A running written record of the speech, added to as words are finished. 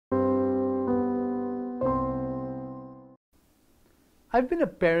I've been a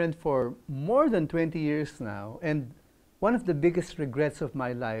parent for more than 20 years now, and one of the biggest regrets of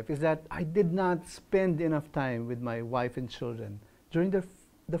my life is that I did not spend enough time with my wife and children during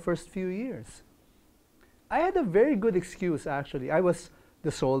the first few years. I had a very good excuse, actually. I was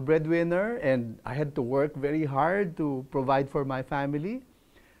the sole breadwinner, and I had to work very hard to provide for my family.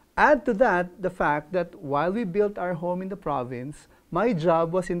 Add to that the fact that while we built our home in the province, my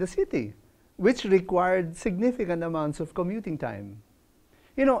job was in the city, which required significant amounts of commuting time.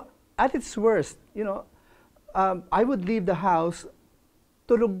 At its worst, I would leave the house,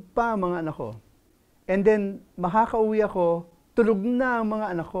 tulog pa ang mga anak ko. And then, makakauwi ako, tulog na ang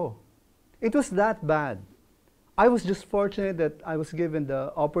mga anak ko. It was that bad. I was just fortunate that I was given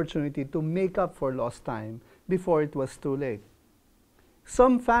the opportunity to make up for lost time before it was too late.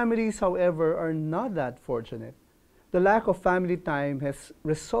 Some families, however, are not that fortunate. The lack of family time has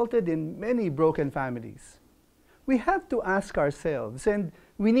resulted in many broken families. We have to ask ourselves, and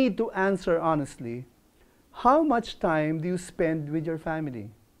we need to answer honestly, how much time do you spend with your family?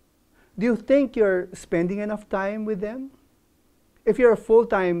 Do you think you're spending enough time with them? If you're a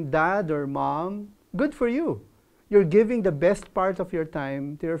full-time dad or mom, good for you. You're giving the best part of your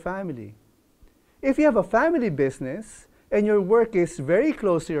time to your family. If you have a family business and your work is very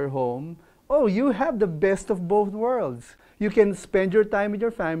close to your home, oh, you have the best of both worlds. You can spend your time with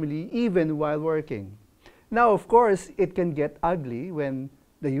your family even while working. Now, of course, it can get ugly when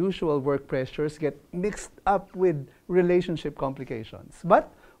the usual work pressures get mixed up with relationship complications.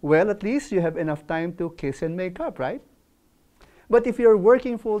 But, well, at least you have enough time to kiss and make up, right? But if you're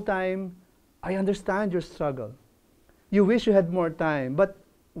working full-time, I understand your struggle. You wish you had more time, but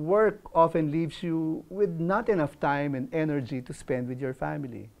work often leaves you with not enough time and energy to spend with your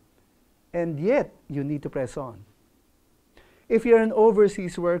family. And yet, you need to press on. If you're an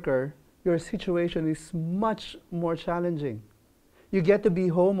overseas worker, your situation is much more challenging. You get to be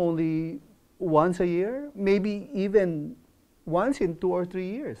home only once a year, maybe even once in 2 or 3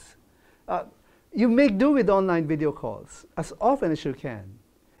 years. You make do with online video calls as often as you can.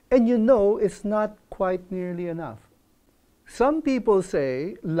 And you know it's not quite nearly enough. Some people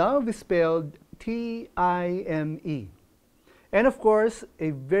say love is spelled T-I-M-E. And of course,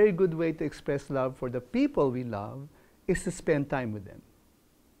 a very good way to express love for the people we love is to spend time with them.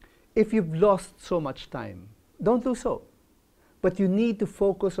 If you've lost so much time, don't lose hope. But you need to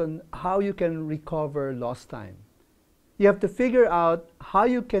focus on how you can recover lost time. You have to figure out how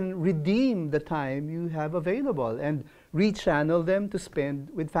you can redeem the time you have available and rechannel them to spend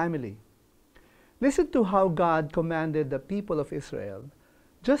with family. Listen to how God commanded the people of Israel,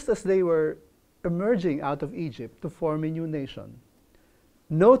 just as they were emerging out of Egypt to form a new nation.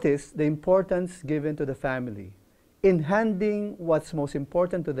 Notice the importance given to the family in handing what's most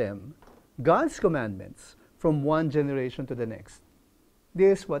important to them, God's commandments, from one generation to the next.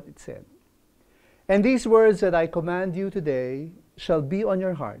 This is what it said. And these words that I command you today shall be on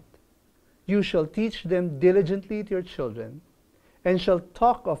your heart. You shall teach them diligently to your children, and shall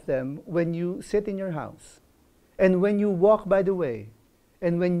talk of them when you sit in your house, and when you walk by the way,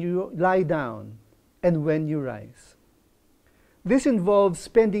 and when you lie down, and when you rise. This involves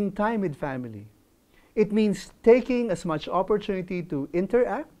spending time with family. It means taking as much opportunity to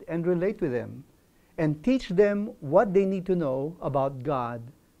interact and relate with them, and teach them what they need to know about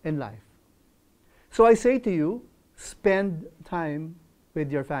God and life. So I say to you, spend time with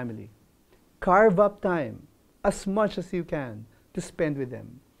your family. Carve up time, as much as you can, to spend with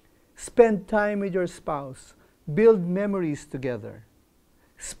them. Spend time with your spouse. Build memories together.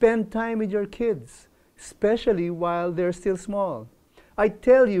 Spend time with your kids, especially while they're still small. I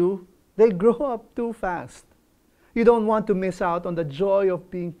tell you, they grow up too fast. You don't want to miss out on the joy of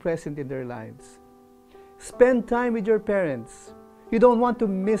being present in their lives. Spend time with your parents. You don't want to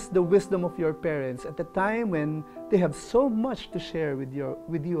miss the wisdom of your parents at a time when they have so much to share with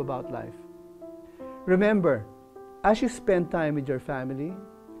you about life. Remember, as you spend time with your family,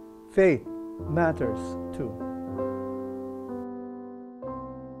 faith matters too.